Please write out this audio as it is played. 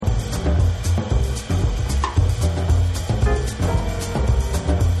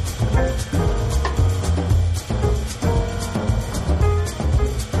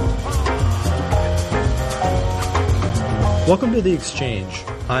Welcome to The Exchange.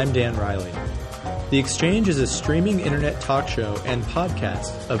 I'm Dan Riley. The Exchange is a streaming internet talk show and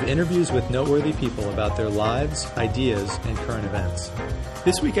podcast of interviews with noteworthy people about their lives, ideas, and current events.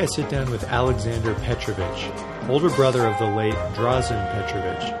 This week I sit down with Aleksandar Petrović, older brother of the late Dražen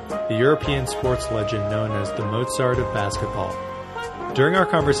Petrović, the European sports legend known as the Mozart of Basketball. During our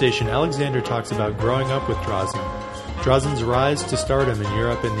conversation, Aleksandar talks about growing up with Dražen, Dražen's rise to stardom in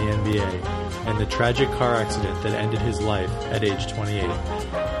Europe and the NBA, and the tragic car accident that ended his life at age 28.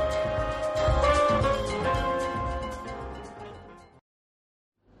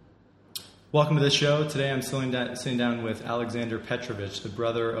 Welcome to the show. Today I'm sitting down with Aleksandar Petrović, the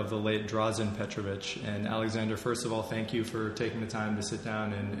brother of the late Dražen Petrović. And Aleksandar, first of all, thank you for taking the time to sit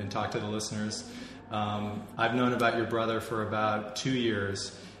down and talk to the listeners. I've known about your brother for about 2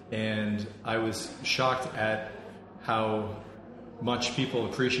 years, and I was shocked at how much people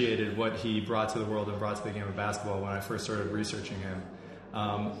appreciated what he brought to the world and brought to the game of basketball when I first started researching him.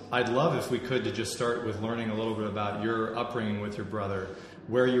 I'd love if we could to just start with learning a little bit about your upbringing with your brother,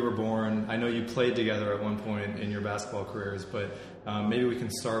 where you were born. I know you played together at one point in your basketball careers, but maybe we can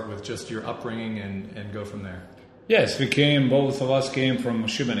start with just your upbringing and go from there. Yes, both of us came from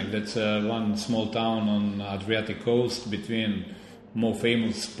Šibenik. That's one small town on Adriatic coast between more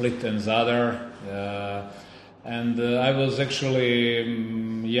famous Split and Zadar. And I was actually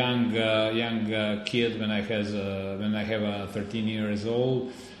young kid when I have 13 years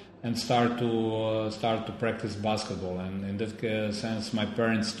old and start to practice basketball. And in that sense, my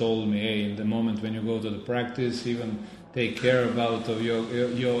parents told me, hey, in the moment when you go to the practice, even take care about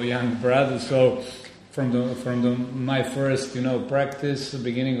your young brother. So from my first practice,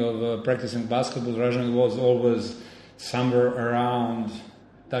 beginning of practicing basketball, Dražen was always somewhere around,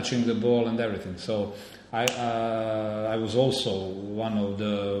 touching the ball and everything. So I was also one of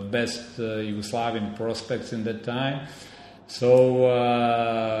the best Yugoslavian prospects in that time. So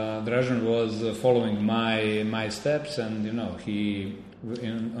Dražen was following my steps, and he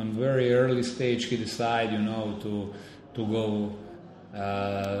on very early stage he decided to go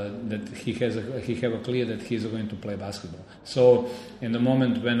that he have a clear that he's going to play basketball. So in the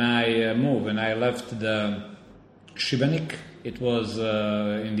moment when I left the Šibenik, it was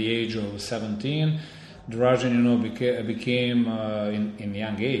in the age of 17. Dražen, became in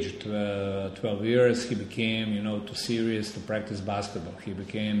young age, 12 years, he became, too serious to practice basketball. He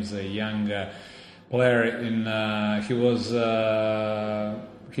became a young player. He was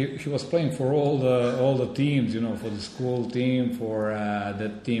playing for all the teams, for the school team, for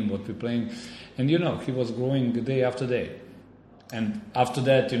that team what we playing, and he was growing day after day. And after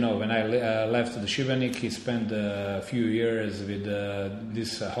that, when I left the Šibenik, he spent a few years with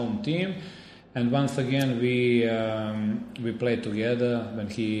this home team. And once again, we played together when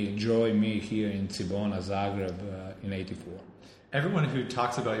he joined me here in Cibona, Zagreb, in '84. Everyone who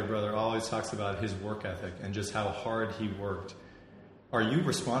talks about your brother always talks about his work ethic and just how hard he worked. Are you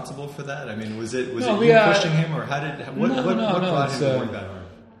responsible for that? I mean, was it you pushing him, or what brought him to work that hard?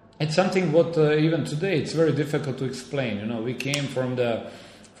 It's something what even today it's very difficult to explain. We came from the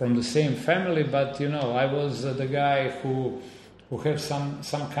same family, but I was the guy who have some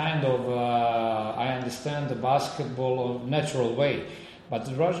kind of I understand the basketball of natural way. But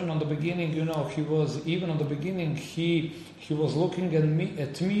Dražen on the beginning, he was looking at me,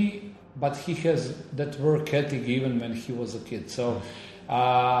 but he has that work ethic even when he was a kid. So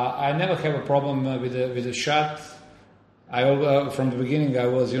I never have a problem with the shot. From the beginning I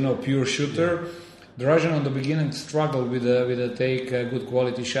was pure shooter. Dražen on the beginning struggled with take good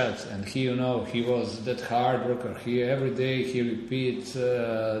quality shots, and he was that hard worker. Every day he repeats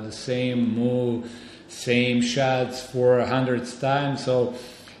the same move, same shots for 100 times. So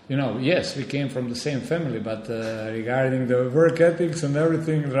yes, we came from the same family, but regarding the work ethics and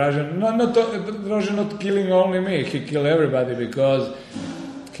everything, Dražen not killing only me, he killed everybody because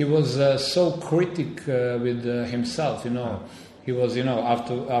he was so critic with himself. He was,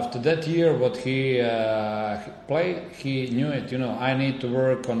 after that year, what he played, he knew it. I need to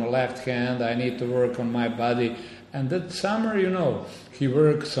work on the left hand, I need to work on my body. And that summer, he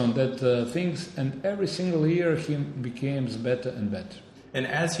works on that things, and every single year he becomes better and better. And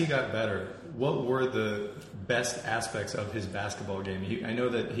as he got better, what were the best aspects of his basketball game? I know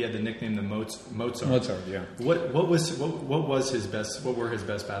that he had the nickname the Mozart. Mozart, yeah. What was his best? What were his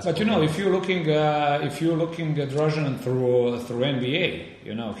best basketball? But if you're looking at Dražen through NBA,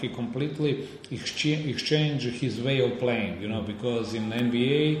 he completely exchanged his way of playing. Because in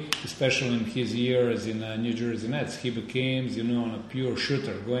NBA, especially in his years in New Jersey Nets, he became a pure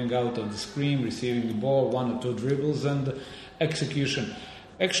shooter, going out of the screen, receiving the ball, 1 or 2 dribbles, and execution.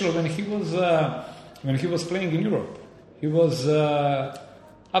 Actually, when he was playing in Europe, He was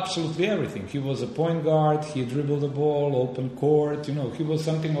absolutely everything. He was a point guard. He dribbled the ball, open court. He was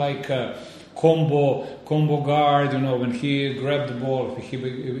something like a combo guard. When he grabbed the ball, he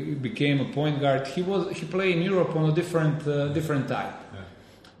became a point guard. He played in Europe on a different type. Yeah.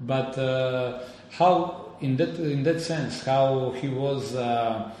 But how in that sense how he was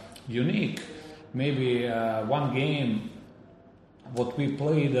unique. Maybe one game what we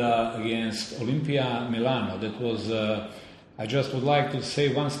played against Olimpia Milano. That was. I just would like to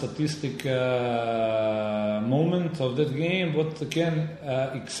say one statistic moment of that game. What can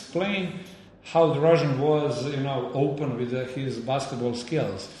explain how Dražen was, open with his basketball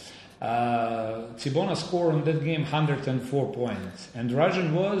skills. Cibona scored on that game 104 points, and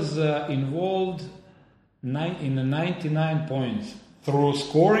Dražen was involved in 99 points through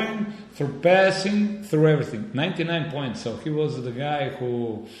scoring, through passing, through everything. 99 points. So he was the guy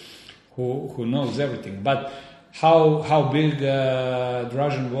who knows everything. But how big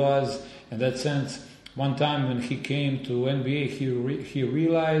Dražen was in that sense. One time when he came to NBA, he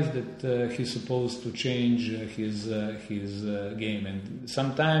realized that he's supposed to change his game. And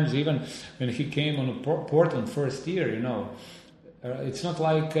sometimes even when he came on a Portland first year, it's not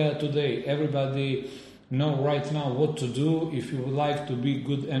like today. Everybody know right now what to do if you would like to be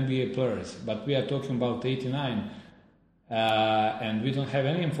good NBA players. But we are talking about 89. And we don't have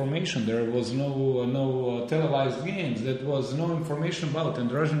any information. There was no televised games. That was no information about.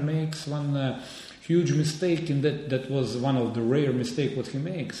 And Dražen makes one huge mistake in that. That was one of the rare mistakes what he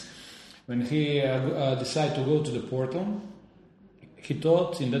makes. When he decided to go to the Portland, he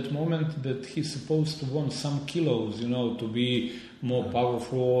thought in that moment that he's supposed to want some kilos, to be more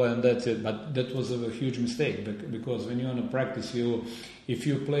powerful, and that's it. But that was a huge mistake because when you're on a practice, if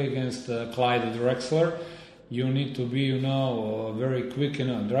you play against Clyde Drexler, you need to be, very quick.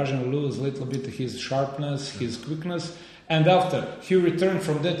 Dražen lose a little bit his sharpness, his quickness. And after he returned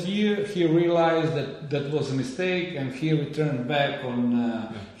from that year, he realized that was a mistake, and he returned back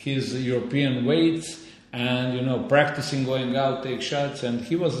on his European weights and, practicing, going out, take shots. And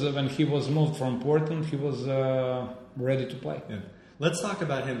when he was moved from Portland, he was ready to play. Yeah. Let's talk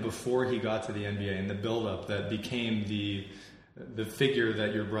about him before he got to the NBA and the build-up that became the figure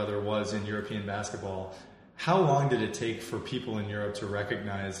that your brother was in European basketball. How long did it take for people in Europe to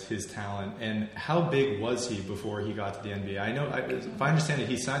recognize his talent, and how big was he before he got to the NBA? I know, if I understand it,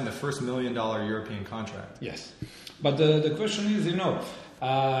 he signed the first $1 million European contract. Yes, but the question is,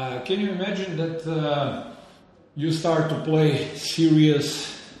 can you imagine that you start to play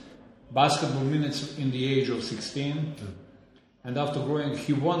serious basketball minutes in the age of 16, and after growing,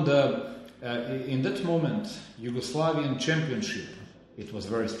 he won in that moment, Yugoslavian championship. It was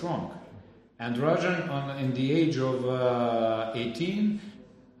very strong. And Dražen, in the age of 18,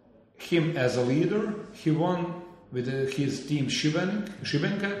 him as a leader, he won with his team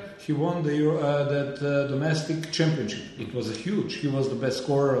Šibenika. He won that domestic championship. It was huge. He was the best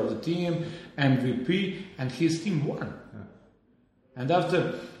scorer of the team, MVP, and his team won. Yeah. And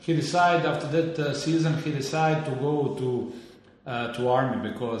after that season, he decided to go to army,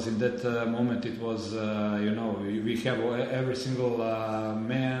 because in that moment it was we have every single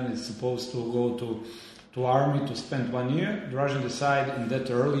man is supposed to go to army to spend 1 year. Dražen decided in that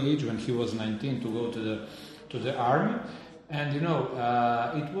early age when he was 19 to go to the army, and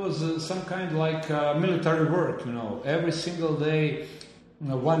it was some kind like military work. Every single day,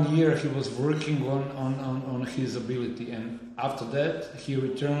 1 year he was working on his ability, and after that he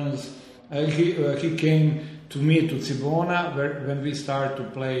returns. He came to me to Cibona when we started to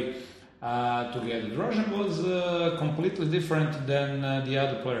play together. Dražen was completely different than the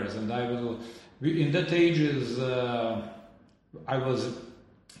other players, and in that ages I was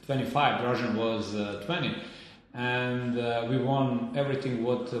 25, Dražen was 20, and we won everything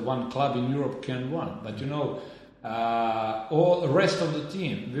what one club in Europe can win. But all the rest of the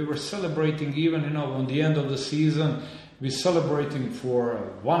team, we were celebrating even on the end of the season. We're celebrating for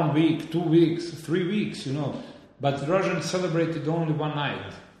 1 week, 2 weeks, 3 weeks, But Dražen celebrated only one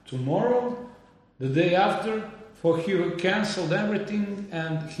night. Tomorrow, the day after, he canceled everything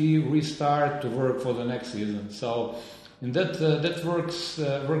and he restarted to work for the next season. So, in that work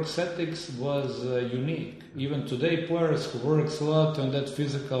ethics was unique. Even today, players who works a lot on that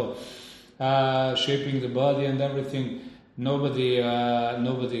physical shaping the body and everything, nobody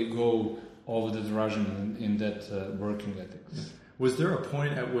go over the Dražen in that working ethics. Was there a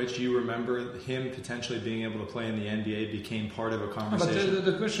point at which you remember him potentially being able to play in the NBA became part of a conversation? But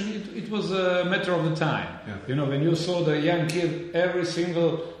the question, it was a matter of the time. Yeah. When you saw the young kid every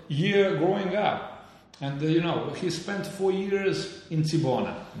single year growing up, and he spent 4 years in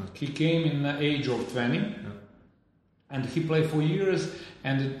Cibona. Yeah. He came in the age of 20. Yeah. And he played 4 years,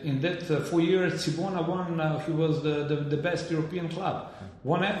 and in that 4 years, Cibona won. He was the best European club,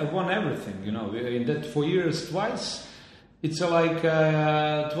 won everything. You know, in that 4 years, twice. It's like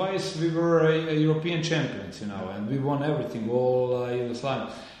twice we were European champions, you know, and we won everything, all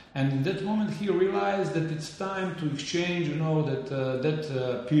Yugoslavia. And in that moment, he realized that it's time to exchange. You know,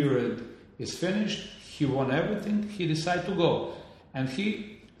 that period is finished. He won everything. He decided to go, and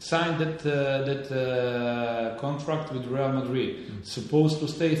he signed that contract with Real Madrid, supposed to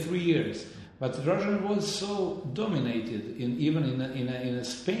stay 3 years. But Dražen was so dominated even in a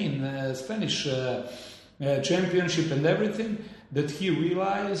Spanish championship and everything that he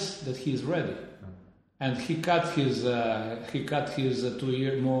realized that he is ready, and he cut his 2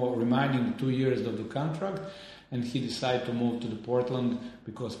 year more remaining 2 years of the contract, and he decided to move to the Portland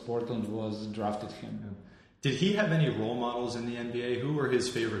because Portland was drafted him. Yeah. Did he have any role models in the NBA? Who were his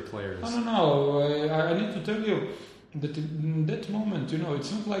favorite players? No. I need to tell you that in that moment, you know,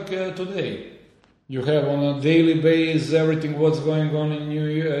 it's not like today. You have on a daily basis everything what's going on in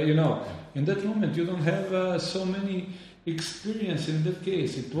you know. In that moment, you don't have so many experience in that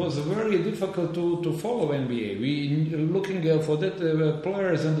case. It was very difficult to follow NBA. We looking for that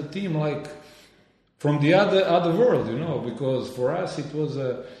players and the team like from the other world, you know, because for us it was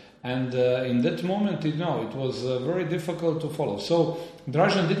and in that moment, you know, it was very difficult to follow. So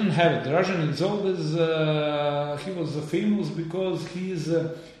Dražen didn't have it. Dražen is always he was famous because he's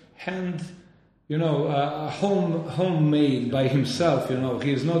hand, you know, homemade by himself. You know,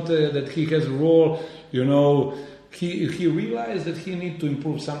 he's not that he has a role. You know, he realized that he need to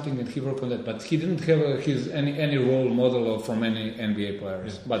improve something and he worked on that. But he didn't have any role model from any NBA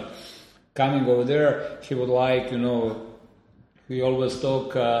players. Yeah. But coming over there, he would like, you know. We always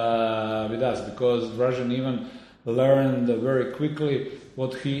talk with us because Dražen even learned very quickly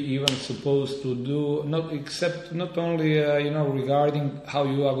what he even supposed to do. Not only you know, regarding how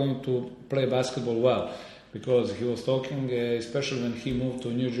you are going to play basketball well, because he was talking, especially when he moved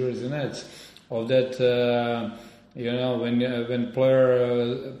to New Jersey Nets, of that. You know, when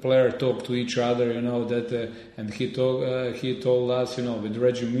player talk to each other, you know that, and he told us, you know, with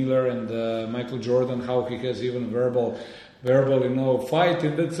Reggie Miller and Michael Jordan, how he has even verbal, you know, fight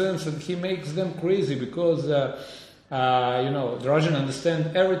in that sense, and he makes them crazy because, you know, Dražen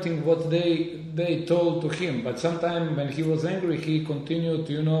understand everything what they told to him, but sometimes when he was angry, he continued,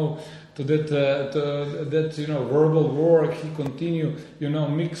 you know, to that you know, verbal war. He continued, you know,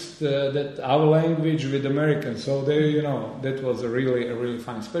 mixed that our language with American. So they, you know, that was really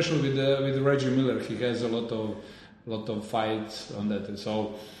fun, especially with Reggie Miller. He has a lot of fights on that.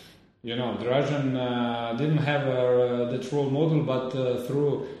 So, you know, Dražen didn't have that role model, but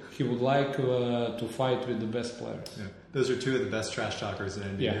he would like to fight with the best players. Yeah. Those are two of the best trash talkers in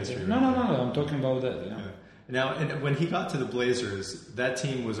NBA history. No, I'm talking about that. Yeah. Now, and when he got to the Blazers, that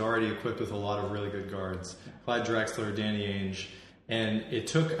team was already equipped with a lot of really good guards. Clyde Drexler, Danny Ainge. And it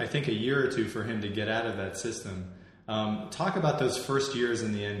took, I think, a year or two for him to get out of that system. Talk about those first years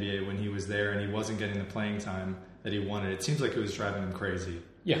in the NBA when he was there and he wasn't getting the playing time that he wanted. It seems like it was driving him crazy.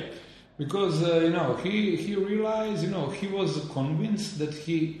 Yeah, because, you know, he realized, you know, he was convinced that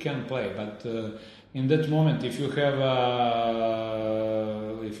he can play. But in that moment, if you have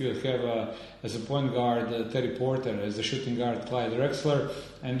as a point guard Terry Porter, as a shooting guard Clyde Drexler,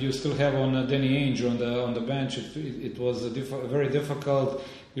 and you still have on Danny Ainge on the bench, it was very difficult,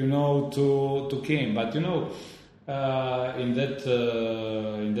 you know, to game. But you know, in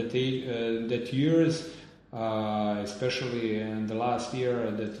that years, especially in the last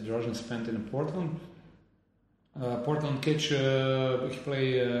year that Dražen spent in Portland. Portland he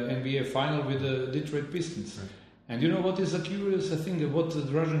play NBA final with the Detroit Pistons. Right. And you know what is a curious thing? What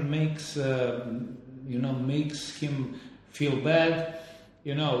Dražen makes, you know, makes him feel bad.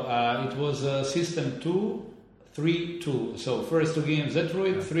 You know, it was system 2-3-2. So first 2 games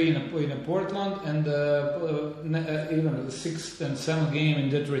Detroit, 3 in Portland, and even the 6th and 7th game in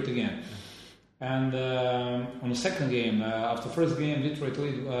Detroit again. And on the second game, after first game, Detroit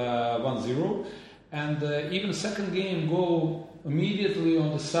lead 1-0. And even second game go immediately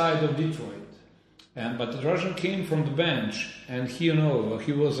on the side of Detroit. But Dražen came from the bench, and he, you know,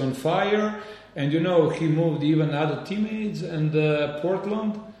 he was on fire, and you know, he moved even other teammates, and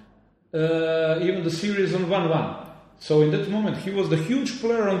Portland, even the series on 1-1. So in that moment, he was the huge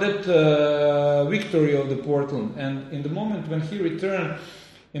player on that victory of the Portland. And in the moment when he returned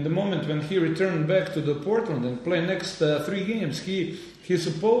back to the Portland and play next 3 games, he's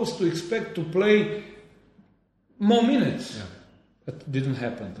supposed to expect to play more minutes. Yeah. That didn't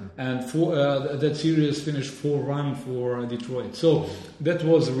happen. And that series finished 4-1 for Detroit. So that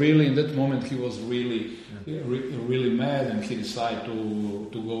was really, in that moment, he was really, really mad, and he decided to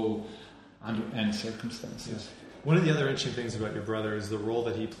go under any circumstances. One of the other interesting things about your brother is the role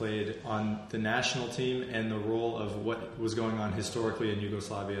that he played on the national team and the role of what was going on historically in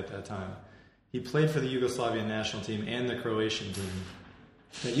Yugoslavia at that time. He played for the Yugoslavian national team and the Croatian team.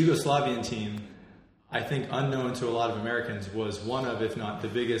 The Yugoslavian team, I think unknown to a lot of Americans, was one of, if not the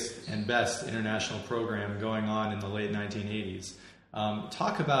biggest and best international program going on in the late 1980s.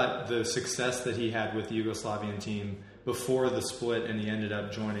 Talk about the success that he had with the Yugoslavian team before the split and he ended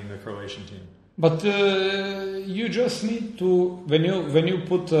up joining the Croatian team. But you just need to, when you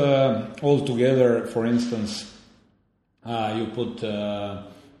put all together, for instance, you put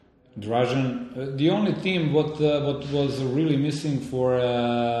Dražen. The only team what was really missing for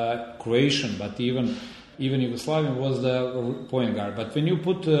Croatian, but even Yugoslavian, was the point guard. But when you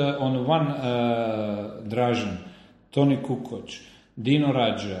put on one Dražen, Toni Kukoc, Dino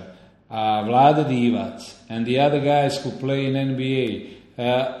Radja, Vlada Divac, and the other guys who play in NBA.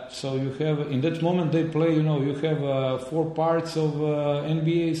 So you have, in that moment they play, you have 4 parts of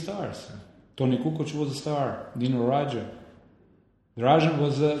NBA stars. Toni Kukoc was a star. Dino Radja. Dražen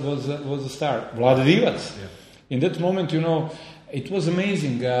was a star. Vlada Divac. Yeah. In that moment, it was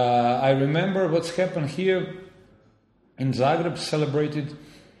amazing. I remember what's happened here in Zagreb. Celebrated.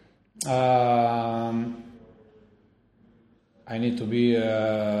 I need to be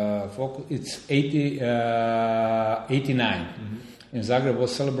focused. It's 89. Mm-hmm. In Zagreb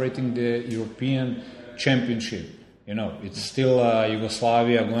was celebrating the European Championship. It's still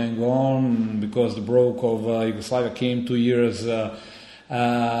Yugoslavia going on because the broke of Yugoslavia came 2 years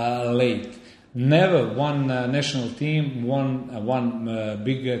late. Never one national team won one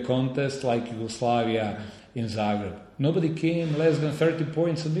big contest like Yugoslavia in Zagreb. Nobody came less than 30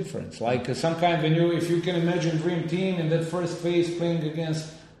 points of difference. Like some kind, if you can imagine dream team in that first phase playing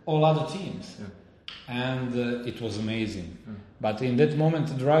against all other teams. Yeah. And it was amazing. Mm. But in that moment,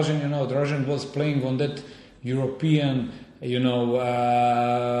 Dražen was playing on that European,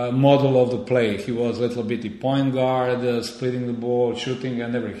 model of the play. He was a little bit a point guard, splitting the ball, shooting,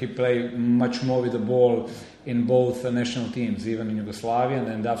 and everything. He played much more with the ball in both national teams, even in Yugoslavia,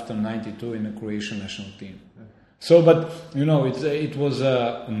 and after '92 in the Croatian national team. So, but it was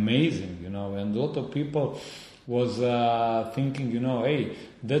amazing, and a lot of people was thinking, hey,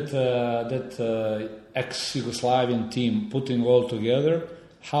 that ex-Yugoslavian team putting all together,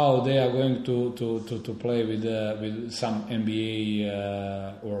 how they are going to play with some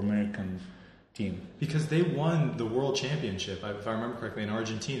NBA or American team. Because they won the World Championship, if I remember correctly, in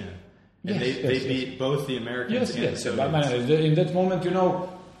Argentina. And they beat both the Americans and the Soviets. In that moment,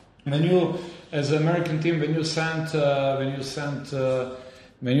 when you, as an American team, when you sent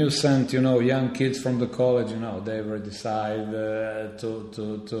young kids from the college, they were decide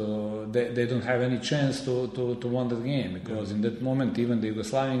they don't have any chance to win the game, because in that moment even the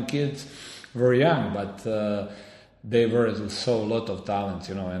Yugoslavian kids were young, but they were so lot of talent,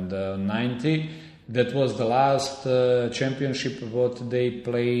 and 90, that was the last championship what they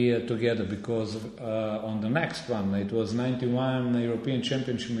play together, because on the next one, it was 91 European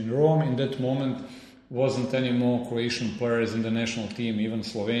Championship in Rome. In that moment wasn't any more Croatian players in the national team, even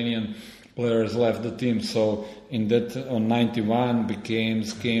Slovenian players left the team, so in that on 91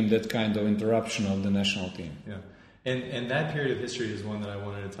 came that kind of interruption of the national team. Yeah, and that period of history is one that I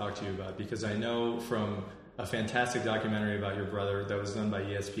wanted to talk to you about, because I know from a fantastic documentary about your brother that was done by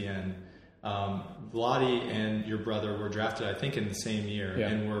ESPN, Vladi and your brother were drafted, I think, in the same year,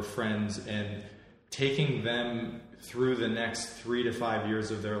 and were friends, and taking them through the next 3 to 5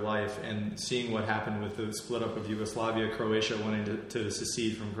 years of their life and seeing what happened with the split up of Yugoslavia, Croatia wanting to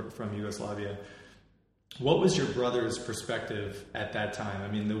secede from Yugoslavia. What was your brother's perspective at that time? I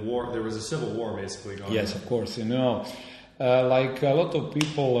mean, the war, there was a civil war basically going on. Yes, of course. Like a lot of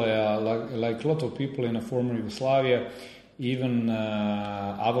people, like a lot of people in a former Yugoslavia, even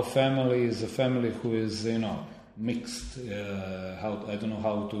our family is a family who is, mixed. I don't know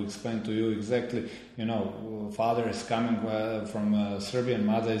how to explain to you exactly. Father is coming from Serbia, and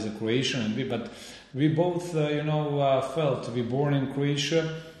mother is a Croatian, but we both, felt we born in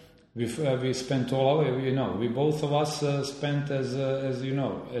Croatia. We spent all our, we both of us spent as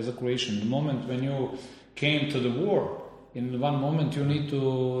a Croatian. The moment when you came to the war, in one moment you need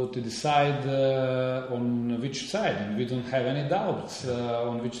to decide on which side, and we don't have any doubts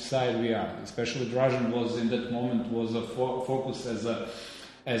on which side we are. Especially Dražen was in that moment was a focus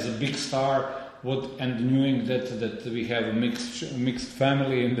as a big star, and knowing that we have a mixed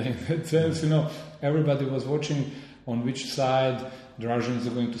family in that sense. Everybody was watching on which side Dražen is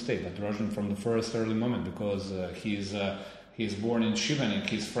going to stay. But Dražen from the first early moment, because he's born in Šibenik,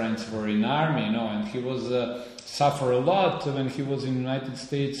 his friends were in army, and he was suffer a lot when he was in the United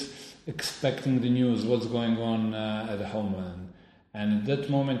States, expecting the news what's going on at the homeland. And at that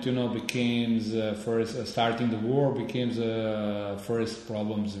moment, became first starting the war became first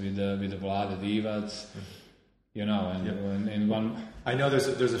problems with the Vlade Divac, and one. I know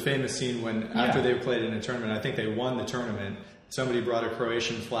there's a famous scene when after they played in a tournament, I think they won the tournament. Somebody brought a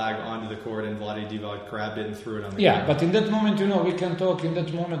Croatian flag onto the court, and Vlade Divac grabbed it and threw it on the court. But in that moment, we can talk. In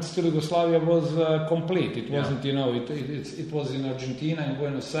that moment, still Yugoslavia was complete. It wasn't, it was in Argentina, in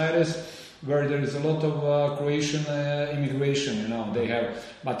Buenos Aires, where there is a lot of Croatian immigration. They have.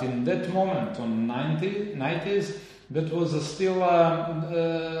 But in that moment, on 90s, that was still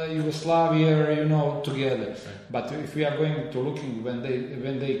Yugoslavia, together. Right. But if we are going to looking when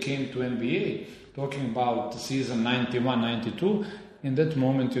they came to NBA. Talking about the season 91-92, in that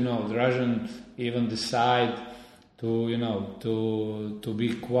moment, Dražen even decide to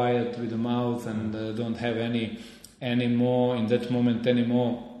be quiet with the mouth and don't have any more in that moment any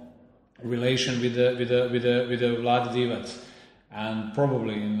more relation with the Vlade Divac, and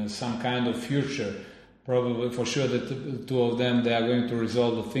probably in some kind of future, probably for sure that the two of them they are going to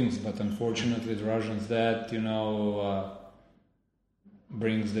resolve the things, but unfortunately Dražen's death,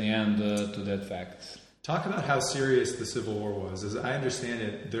 brings the end to that fact. Talk about how serious the Civil War was. As I understand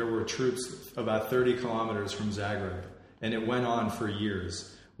it, there were troops about 30 kilometers from Zagreb, and it went on for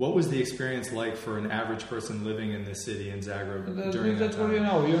years. What was the experience like for an average person living in the city in Zagreb during that time? You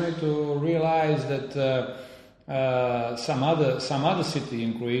need to realize that some other city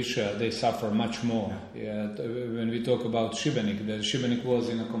in Croatia, they suffer much more. When we talk about Šibenik, Šibenik was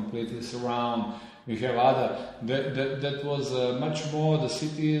in a completely surround. We have other that was much more the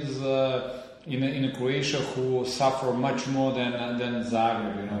cities in Croatia who suffer much more than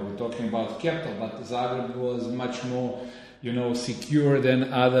Zagreb. We're talking about capital, but Zagreb was much more secure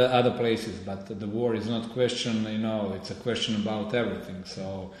than other places. But the war is not question. It's a question about everything.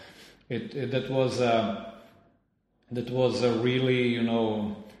 So that was a really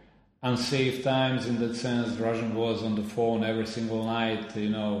unsafe times in that sense. Dražen was on the phone every single night.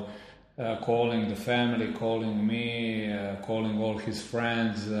 Calling the family, calling me, calling all his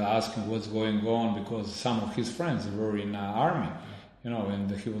friends, asking what's going on, because some of his friends were in army,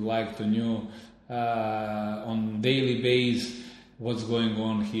 and he would like to know on daily basis what's going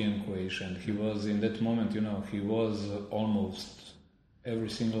on here in Croatia. And he was in that moment, he was almost every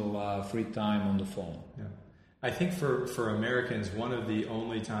single free time on the phone. Yeah. I think for Americans, one of the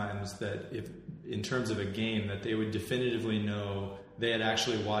only times that, if in terms of a game, that they would definitively know they had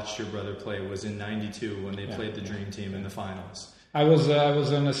actually watched your brother play was in '92 when they played the Dream Team in the finals. I was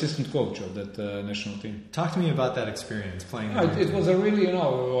an assistant coach of that national team. Talk to me about that experience playing. It was a really,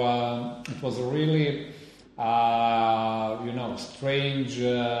 strange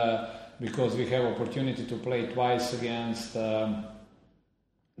because we have opportunity to play twice against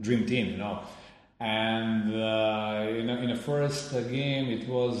Dream Team, and in the first game it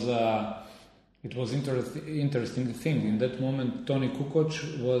was interesting thing. In that moment, Toni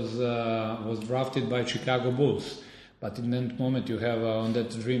Kukoc was drafted by Chicago Bulls. But in that moment, you have on that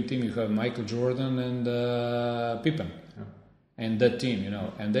Dream Team, you have Michael Jordan and Pippen, and that team,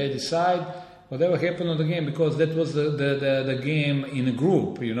 and they decide whatever happened on the game, because that was the game in a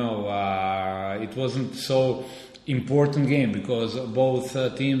group, it wasn't so important game because both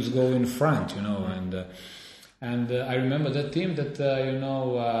teams go in front, and I remember that team that,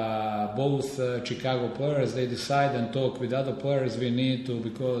 both Chicago players, they decide and talk with other players, we need to,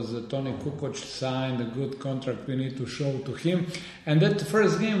 because Toni Kukoc signed a good contract, we need to show to him. And that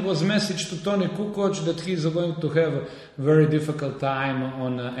first game was message to Toni Kukoc that he's going to have a very difficult time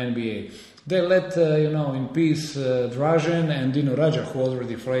on NBA. They let, in peace Dražen and Dino Radja, who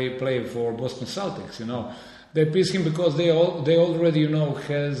already played for Boston Celtics, They piss him because they already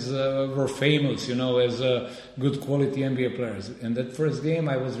were famous as good quality NBA players. And that first game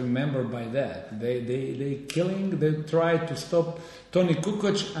I was remembered by that. They tried to stop Toni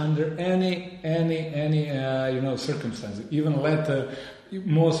Kukoc under any circumstances. Even let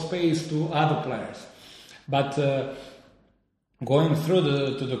more space to other players. But going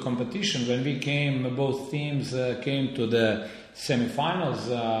through to the competition, when we came, both teams came to the semifinals.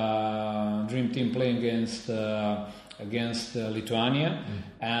 Dream Team playing against Lithuania,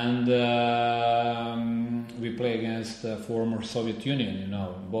 and we play against former Soviet Union.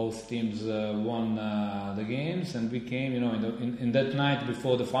 Both teams won the games, and we came. In that night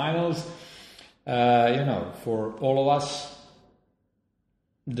before the finals, for all of us,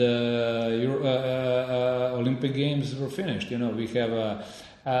 Olympic Games were finished. We have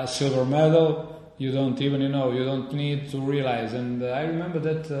a silver medal. You don't even, you don't need to realize. And I remember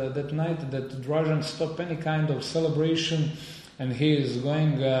that night that Dražen stopped any kind of celebration, and he is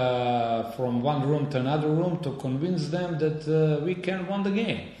going from one room to another room to convince them that we can win the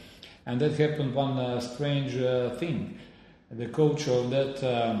game. And that happened one strange thing. The coach of that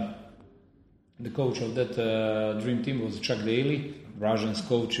dream team was Chuck Daly, Dražen's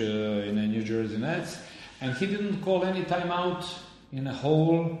coach in the New Jersey Nets, and he didn't call any timeout in a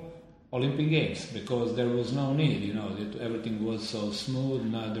whole Olympic Games because there was no need. Everything was so smooth.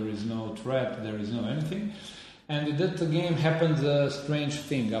 Now there is no trap, there is no anything. And in that game happened a strange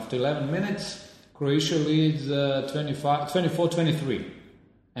thing. After 11 minutes, Croatia leads 24-23.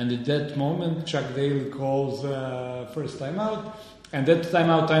 And at that moment, Chuck Daly calls first timeout. And that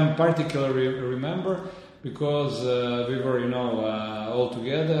timeout I particularly remember because we were, all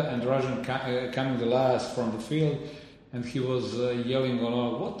together, and Dražen coming the last from the field, and he was yelling, what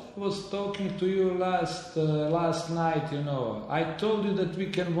I was talking to you last night, I told you that we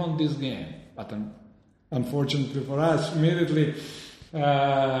can win this game. But unfortunately for us, immediately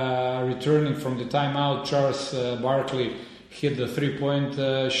returning from the timeout, Charles Barkley hit the 3-point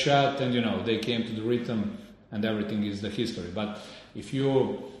shot, and they came to the rhythm, and everything is the history. But if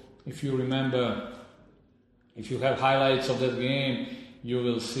you remember, if you have highlights of that game, you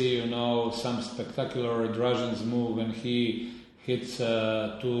will see some spectacular Dražen's move when he hits 2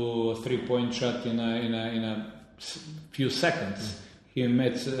 3-point shot in a few seconds.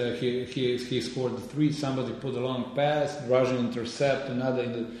 He scored 3. Somebody put a long pass. Dražen intercept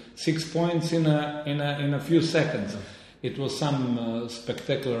another 6 points in a few seconds. It was some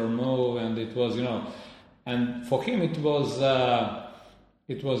spectacular move, and it was and for him it was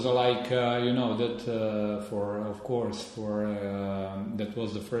like that that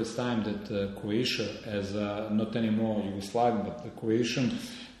was the first time that Croatia, as not anymore Yugoslavia but the Croatian,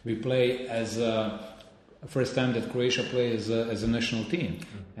 we play as first time that Croatia plays as a national team.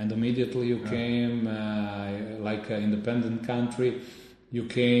 And immediately you came like an independent country. You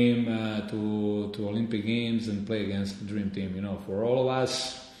came to Olympic Games and play against the dream team. For all of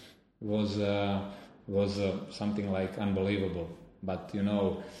us it was something like unbelievable. But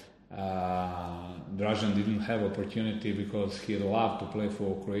Dražen didn't have opportunity because he loved to play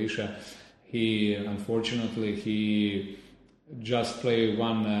for Croatia. He just played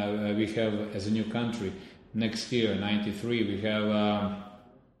one. We have as a new country next year, '93. We have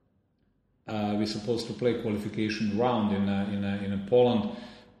we're supposed to play qualification round in Poland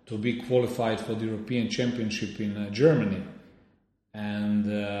to be qualified for the European Championship in Germany. And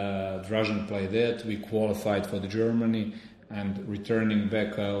Dražen played that. We qualified for the Germany. And returning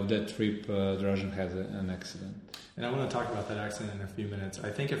back of that trip, Dražen had an accident. And I want to talk about that accident in a few minutes. I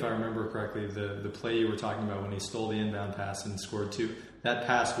think if I remember correctly, the play you were talking about when he stole the inbound pass and scored 2, that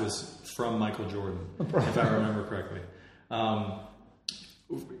pass was from Michael Jordan, if I remember correctly.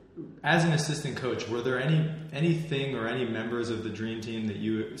 As an assistant coach, were there anything or any members of the dream team that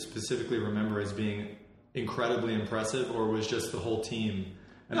you specifically remember as being incredibly impressive, or was just the whole team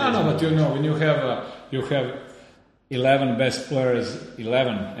amazing? No, but when you have 11 best players,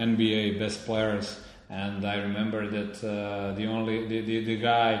 11 NBA best players, and I remember that the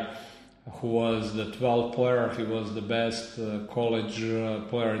guy who was the 12th player, he was the best college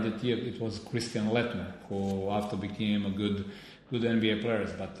player that year. It was Christian Lettner, who after became a good NBA player.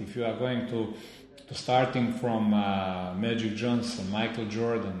 But if you are going to starting from Magic Johnson, Michael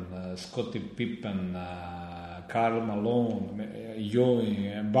Jordan, Scottie Pippen, Karl Malone,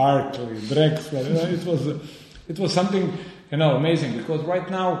 Ewing, Barkley, Drexler, it was something, amazing, because right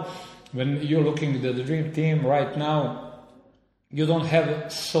now, when you're looking at the dream team right now, you don't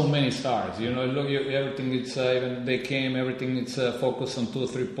have so many stars. Everything it's even they came, everything it's focused on 2 or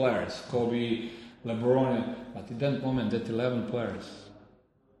 3 players, Kobe, LeBron. But at that moment, that 11 players,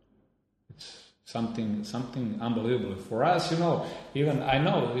 it's something unbelievable for us. Even I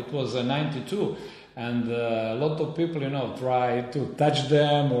know it was 92. And a lot of people, try to touch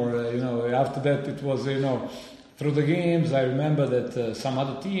them, or after that it was, through the games. I remember that some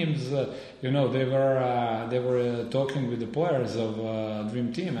other teams, they were talking with the players of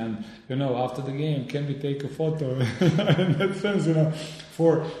Dream Team, and after the game, can we take a photo? In that sense,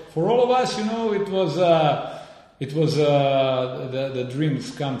 for all of us, it was the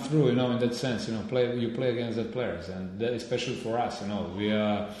dreams come through, in that sense. You play against the players, and that, especially for us, we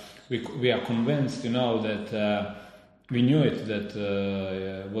are convinced, that we knew it, that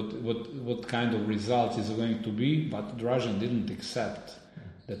what kind of results is going to be, but Dražen didn't accept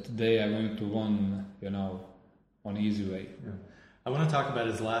that they are going to win, on easy way. Yeah. I want to talk about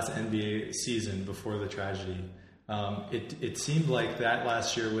his last NBA season before the tragedy. It seemed like that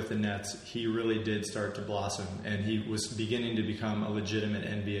last year with the Nets, he really did start to blossom, and he was beginning to become a legitimate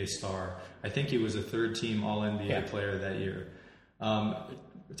NBA star. I think he was a third-team All-NBA player that year.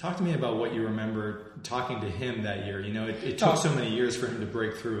 Talk to me about what you remember talking to him that year. You know, it took so many years for him to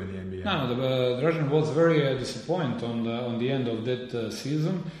break through in the NBA. No, Dražen was very disappointed on the end of that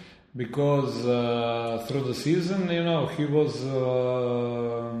season, because through the season, you know, he was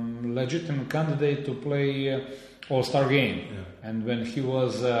legitimate candidate to play All-Star game, and when he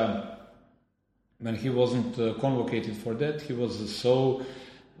was when he wasn't convocated for that, he was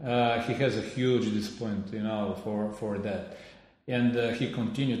he has a huge disappointment, you know, for that. And he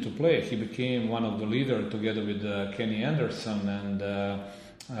continued to play. He became one of the leaders together with Kenny Anderson and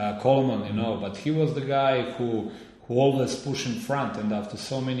Coleman, you know. But he was the guy who always pushed in front. And after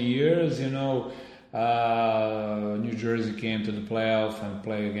so many years, you know, New Jersey came to the playoff and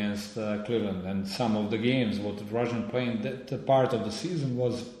played against Cleveland. And some of the games, what Dražen played that part of the season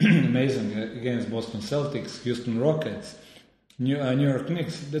was amazing, against Boston Celtics, Houston Rockets, New York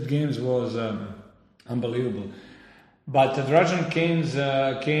Knicks. That games was unbelievable. But Dražen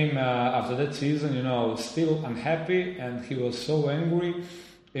came after that season, you know, still unhappy, and he was so angry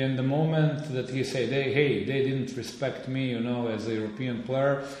in the moment that he said, hey, they didn't respect me, you know, as a European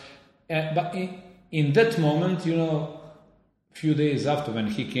player. But in that moment, you know, few days after when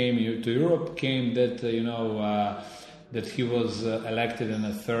he came to Europe, came that, you know, that he was elected in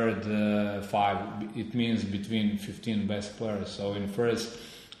a third five. It means between 15 best players. So in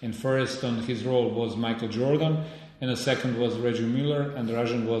first on his role was Michael Jordan, and the second was Reggie Miller, and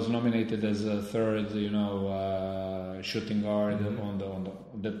Dražen was nominated as a third, you know, shooting guard on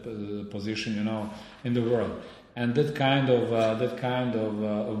that position, you know, in the world. And that kind of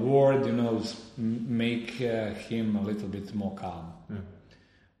award, you know, make him a little bit more calm. Yeah.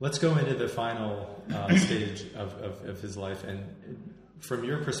 Let's go into the final stage of his life, and from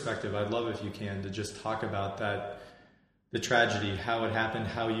your perspective, I'd love if you can to just talk about that. The tragedy, how it happened,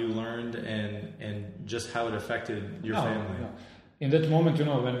 how you learned, and just how it affected your family. No. In that moment, you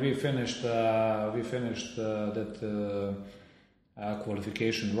know, when we finished that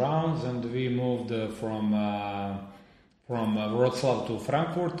qualification rounds, and we moved from Wrocław to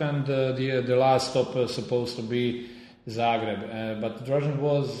Frankfurt, and the last stop was supposed to be Zagreb. But Dražen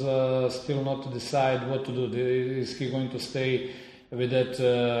was still not to decide what to do. Is he going to stay with that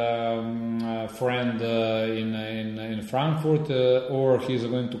friend in Frankfurt, or he's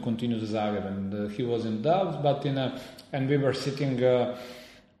going to continue to Zagreb? And he was in doubt, but and we were sitting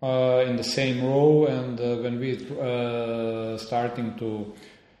in the same row, and when we starting to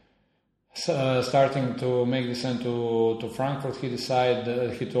make descent to Frankfurt,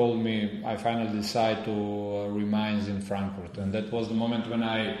 he told me, I finally decide to remain in Frankfurt. And that was the moment when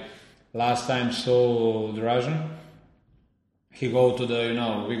I last time saw Dražen. He go to the, you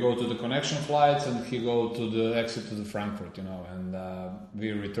know, we go to the connection flights, and he go to the exit to the Frankfurt, you know, and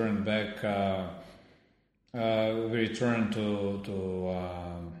we returned back. We returned to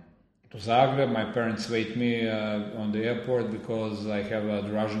Zagreb. My parents wait me on the airport because I have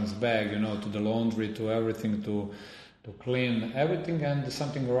Dražen's bag, you know, to the laundry, to everything, to clean everything. And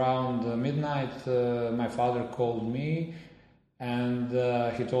something around midnight, my father called me. And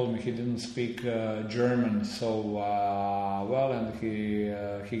he told me he didn't speak German so well, and he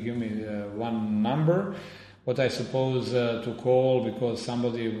gave me one number, what I suppose to call, because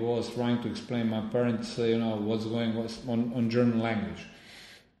somebody was trying to explain my parents, you know, what's going on German language.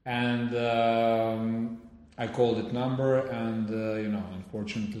 And I called that number, and you know,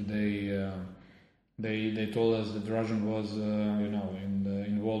 unfortunately they told us that Dražen was you know,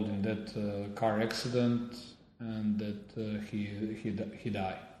 involved in that car accident, and that he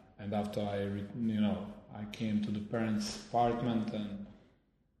died. And after I came to the parents' apartment, and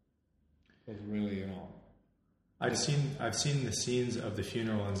it was really, you know. I've seen the scenes of the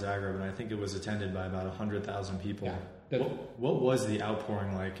funeral in Zagreb, and I think it was attended by about 100,000 people. Yeah, what was the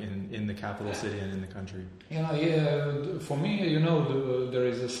outpouring like in the capital city and in the country? You know, yeah, for me, you know, there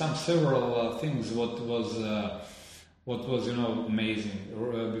is several things. What was you know, amazing.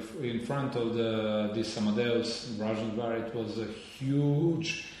 In front of this Amadeus Dražen bar, it was a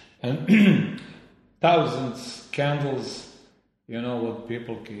huge, and thousands candles. You know, what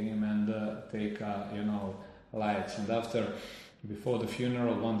people came and take you know, lights. And before the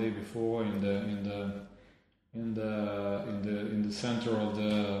funeral, one day before, in the center of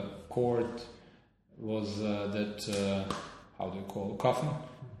the court was that how do you call it?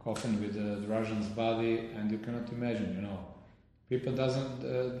 Coffin with Dražen's body, and you cannot imagine, you know, people doesn't.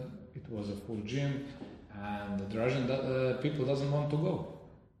 It was a full gym, and Dražen people doesn't want to go.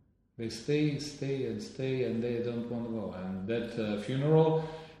 They stay, and they don't want to go. And that funeral,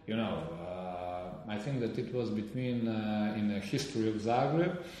 I think that it was between, in the history of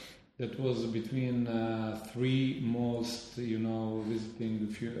Zagreb, that was between three most, visiting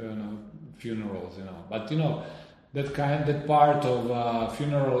funerals, But, that part of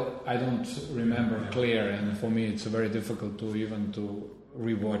funeral, I don't remember clear, and for me it's very difficult to even to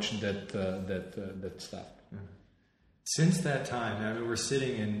rewatch that stuff. Since that time, we're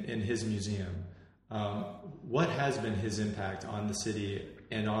sitting in his museum. What has been his impact on the city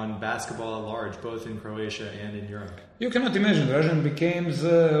and on basketball at large, both in Croatia and in Europe? You cannot imagine. Dražen became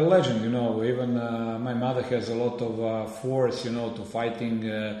a legend. Even my mother has a lot of force, to fighting,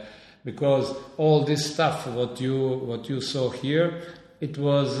 because all this stuff what you saw here, it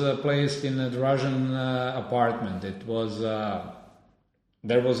was placed in a Dražen apartment. It was.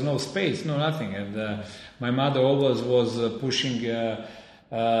 There was no space, no nothing, and my mother always was pushing the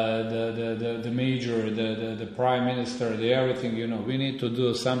major, the prime minister, the everything. We need to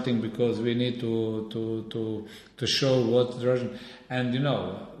do something because we need to show what Dražen, and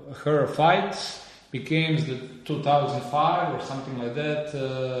her fights became the 2005 or something like that.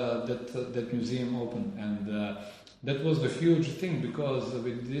 That museum opened, and that was the huge thing because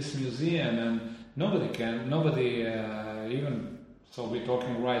with this museum, and nobody even. So we're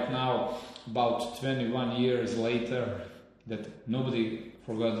talking right now about 21 years later that nobody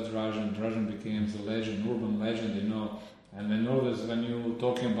forgot Dražen. Dražen became a legend, urban legend, And then always when you're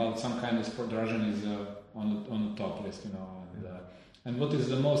talking about some kind of sport, Dražen is on the top list, And what is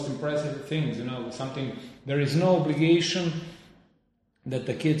the most impressive thing, something, there is no obligation that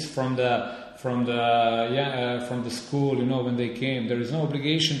the kids from the school, when they came, there is no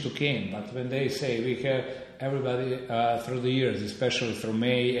obligation to came. But when they say we have everybody through the years, especially through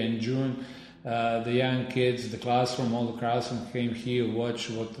May and June, the young kids, all the classroom came here, watch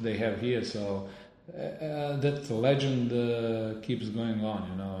what they have here. So that legend keeps going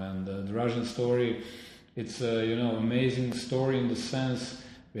on, And the Dražen story, it's amazing story in the sense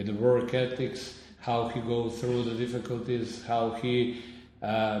with the work ethics, how he goes through the difficulties, how he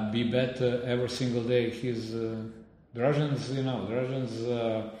be better every single day. His Dražen's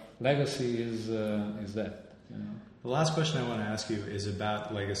legacy is that. The last question I want to ask you is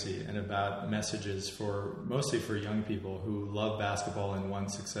about legacy and about messages mostly for young people who love basketball and want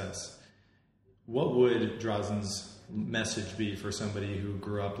success. What would Dražen's message be for somebody who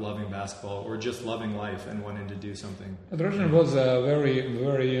grew up loving basketball or just loving life and wanting to do something? Dražen was very,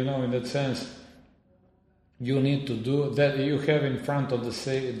 very, in that sense, you need to do that. You have in front of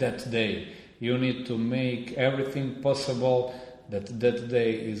that day. You need to make everything possible that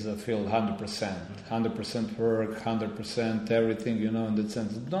day is filled 100% work, 100% everything, in that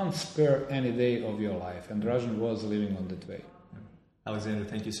sense. Don't spare any day of your life. And Dražen was living on that way. Aleksandar,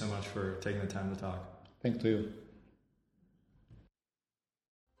 thank you so much for taking the time to talk. Thank you.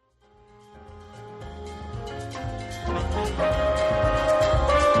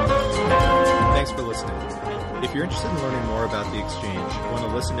 Thanks for listening. If you're interested in learning more about The Exchange, want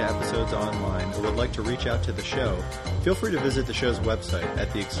to listen to episodes online, or would like to reach out to the show, feel free to visit the show's website at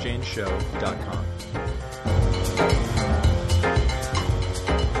theexchangeshow.com.